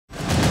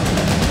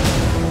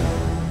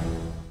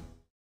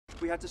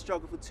had to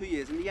struggle for 2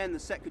 years. In the end, the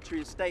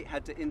Secretary of State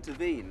had to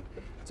intervene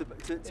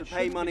to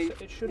pay money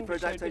for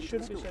adaptation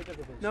to school.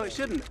 No, it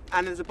shouldn't.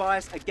 And there's a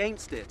bias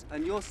against it.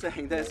 And you're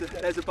saying there's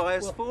a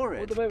bias for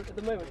it. Well, at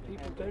the moment,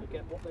 people don't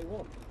get what they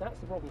want. That's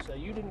the problem, sir.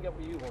 You didn't get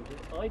what you wanted.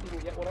 I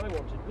didn't get what I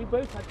wanted. We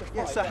both had to fight.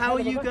 Yeah, so how are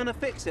you going to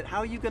fix it? How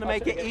are you going to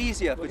make it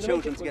easier for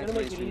children to get to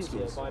mainstream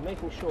schools? We're going to make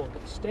it easier by making sure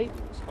that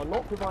statements are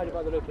not provided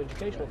by the local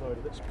education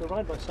authority, but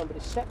provided by somebody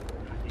separate.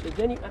 So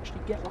then you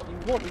actually get what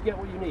you want, you get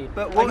what you need.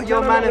 But what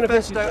your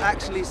manifesto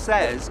actually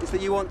says is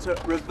that you want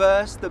to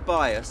reverse the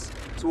bias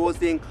towards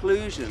the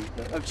inclusion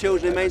of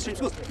children in mainstream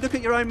schools. Look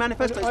at your own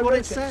manifesto, it's what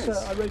it says.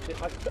 Sir, I wrote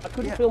it. I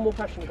couldn't feel more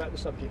passionate about the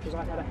subject because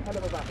I had a hell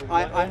of a battle.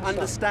 I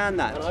understand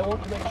that. And I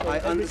want to make sure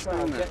every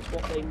child gets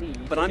what they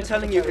need. But I'm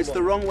telling you, it's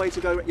the wrong way to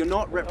go. You're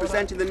not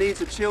representing the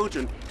needs of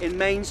children in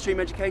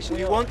mainstream education.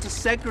 You want to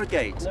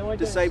segregate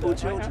disabled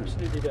children. I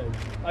absolutely don't.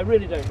 I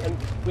really don't. And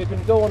we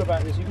can go on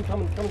about this. You can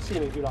come and see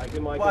me if you like.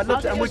 In my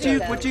and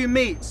would you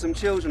meet some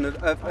children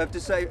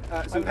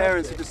some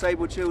parents of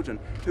disabled children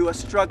who are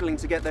struggling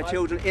to get their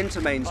children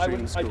into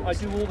mainstream schools? I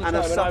do all the time,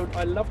 and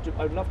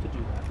I would love to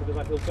do that because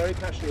I feel very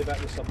passionately about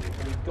this subject,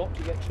 and we've got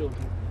to get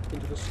children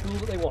into the school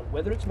that they want,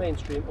 whether it's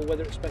mainstream or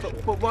whether it's special.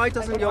 But why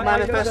doesn't your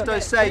manifesto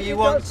say you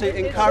want to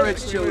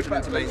encourage children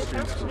into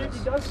mainstream schools? It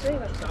absolutely does say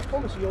that, sir. I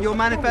promise you. Your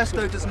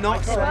manifesto does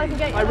not say.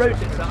 I wrote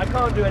it, sir. I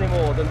can't do any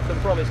more than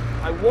promise.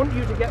 I want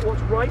you to get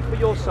what's right for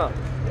your son.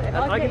 And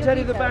I can tell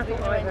you the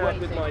battle I had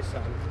with my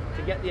son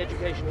to get the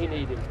education he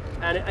needed.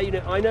 And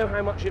I know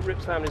how much it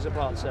rips families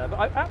apart, sir, but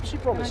I absolutely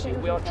promise you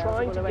we are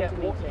trying to get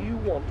what you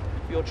want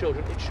for your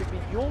children. It should be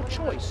your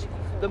choice.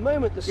 The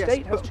moment the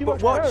state has too much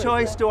But what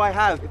choice do I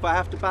have if I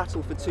have to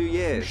battle for 2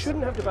 years? You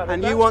shouldn't have to battle.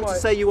 And you want to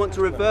say you want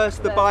to reverse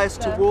the bias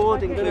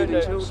toward including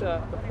children?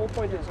 Sir, the whole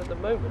point is at the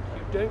moment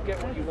you don't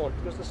get what you want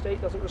because the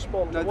state doesn't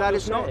respond to what that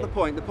is not the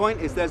point. The point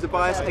is there's a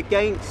bias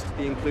against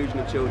the inclusion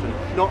of children,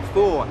 not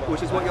for,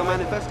 which is what your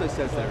manifesto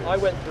says there is. I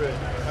went through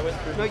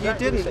it. No, you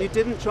didn't. You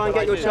didn't try and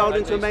get your child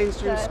into a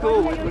mainstream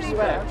school with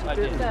respect. I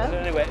did.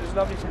 Anyway, it was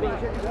lovely to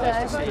meet you.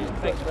 Nice to see you.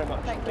 Thanks very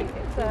much. Thank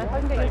you. Sir, I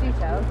can get your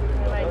details.